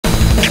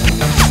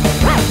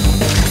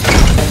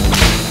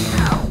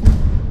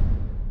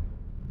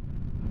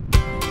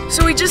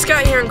we just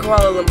got here in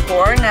Kuala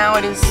Lumpur. Now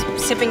it is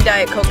sipping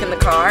Diet Coke in the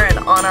car and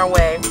on our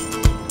way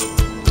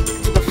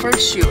to the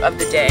first shoot of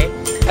the day.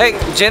 Hey,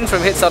 Jin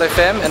from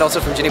Hits.fm and also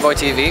from Jinny Boy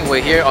TV.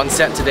 We're here on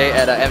set today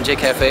at MJ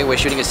Cafe. We're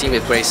shooting a scene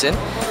with Greyson.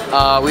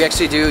 We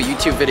actually do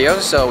YouTube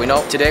videos, so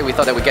today we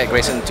thought that we'd get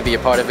Greyson to be a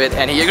part of it,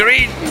 and he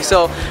agreed!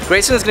 So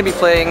Greyson is going to be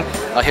playing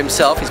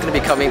himself. He's going to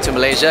be coming to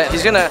Malaysia.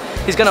 He's gonna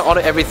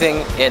order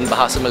everything in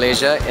Bahasa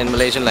Malaysia, in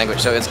Malaysian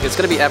language, so it's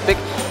going to be epic.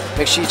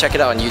 Make sure you check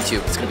it out on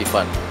YouTube. It's going to be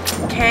fun.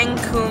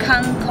 Cancun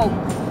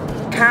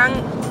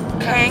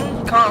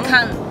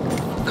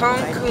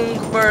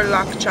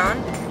Berlakchan.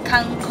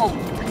 Cancun.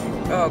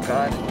 Oh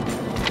god.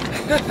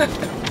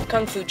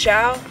 Kung Fu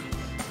Chow.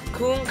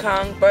 Kung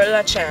Kang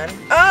Berlachan.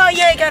 Oh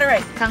yeah, I got it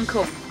right.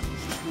 Cancun.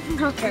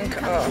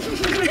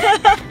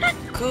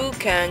 Ku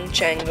Kang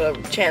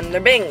Chandler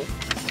Bing.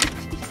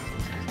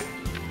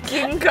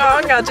 King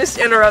Kong. I'll just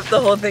interrupt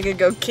the whole thing and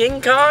go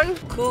King Kong.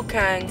 Ku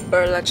Kang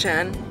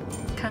Berlachan.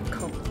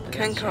 Cancun.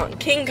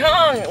 King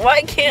Kong.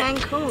 Why can't?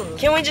 Cancun.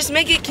 Can we just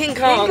make it King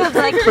Kong? Think of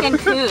like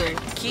Cancun.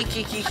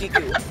 Kiku.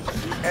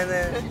 And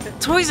then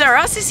Toys R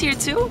Us is here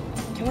too.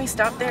 Can we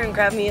stop there and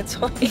grab me a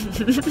toy?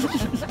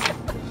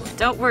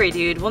 Don't worry,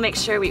 dude. We'll make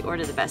sure we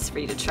order the best for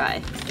you to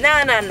try.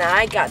 Nah,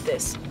 I got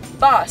this.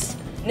 Boss,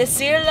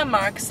 Nasir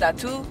Lamarck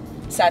Satu,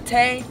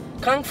 Satay,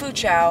 Kung Fu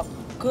Chow,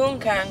 Kung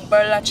Kang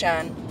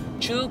Berlachan,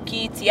 Chu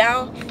Ki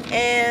Tiao,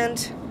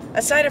 and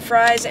a side of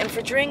fries, and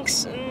for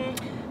drinks,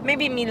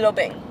 maybe Milo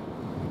Bing.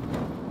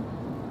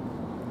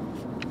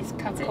 It's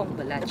Cancun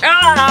Berlachan.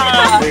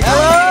 Ah! Good to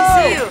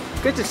see you.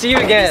 Good to see you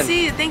again. Good to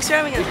see you. Thanks for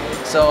having us.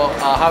 So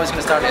how it's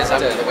going to start is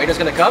the waiter's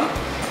going to come,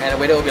 and the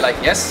waiter will be like,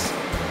 yes.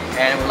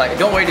 And we're like,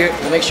 don't worry dude,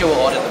 we'll make sure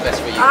we'll order the best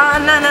for you. No,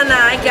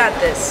 I got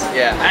this.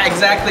 Yeah,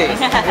 exactly.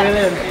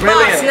 Brilliant.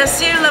 Boss,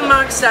 Nasir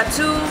Lamarck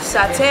Satu,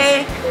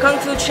 Satay, Kung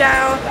Fu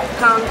Chow,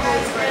 Kung Fu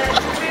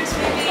drinks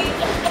maybe.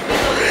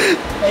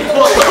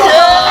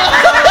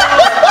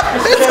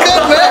 It's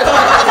good, man.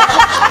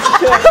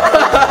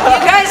 You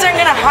guys are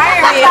gonna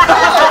hire me.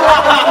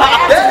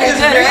 That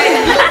is good, right?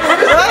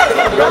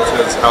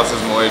 His house is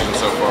Malaysian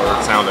so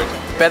far, sounding.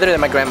 Better than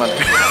my grandmother.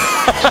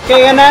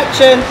 Okay, in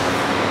action.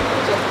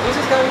 Who's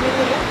this guy we're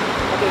meeting again?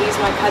 Okay, he's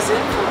my cousin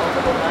from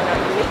Oklahoma.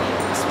 Now, he may be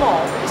small,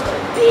 but he's got a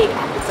big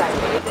appetite.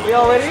 We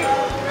all ready?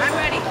 I'm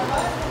ready.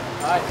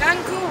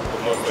 Cancun.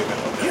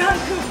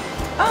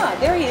 Ah,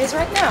 there he is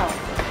right now.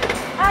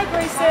 Hi,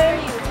 Greyson.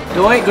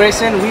 Don't worry,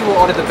 Greyson, we will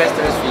order the best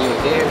there is for you,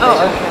 okay?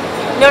 Oh, okay.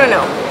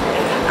 No.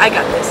 I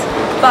got this.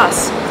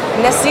 Boss,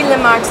 Nasi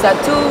Lemak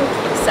Satu,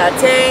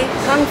 Satay,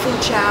 Kung Fu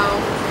Chow,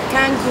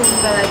 Cancun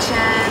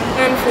Berlachan,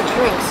 and for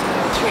drinks,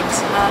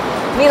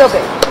 Milo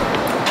Bing.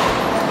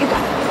 You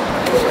got it.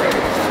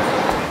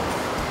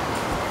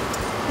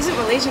 Isn't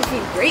Malaysian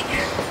food great?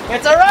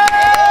 It's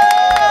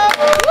alright!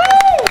 Woo!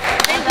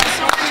 Thank you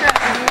so much.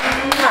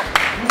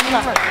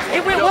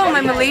 It went well.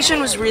 My Malaysian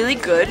was really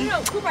good.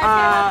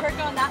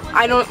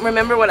 I don't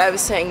remember what I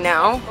was saying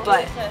now,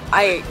 but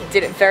I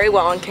did it very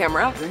well on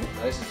camera.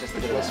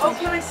 Oh,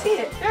 can I see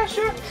it? Yeah,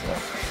 sure.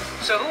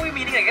 So who are we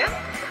meeting again?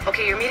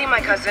 Okay, you're meeting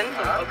my cousin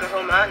from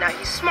Oklahoma. Now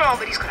he's small,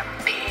 but he's got a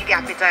big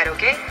appetite,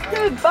 okay?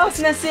 Good boss,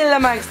 Nasi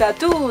Lemak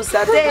Satu,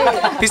 Satay.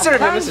 He still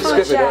remembers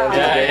the script.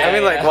 I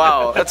mean, like,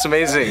 wow, that's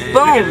amazing.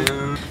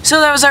 Boom. So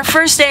that was our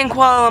first day in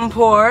Kuala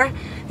Lumpur.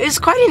 It was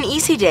quite an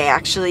easy day,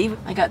 actually.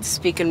 I got to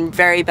speak in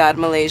very bad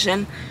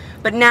Malaysian.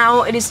 But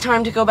now it is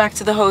time to go back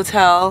to the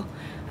hotel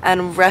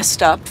and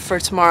rest up for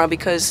tomorrow,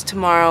 because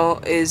tomorrow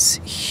is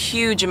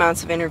huge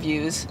amounts of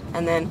interviews,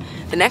 and then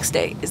the next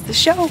day is the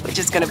show, which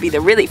is going to be the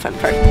really fun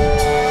part.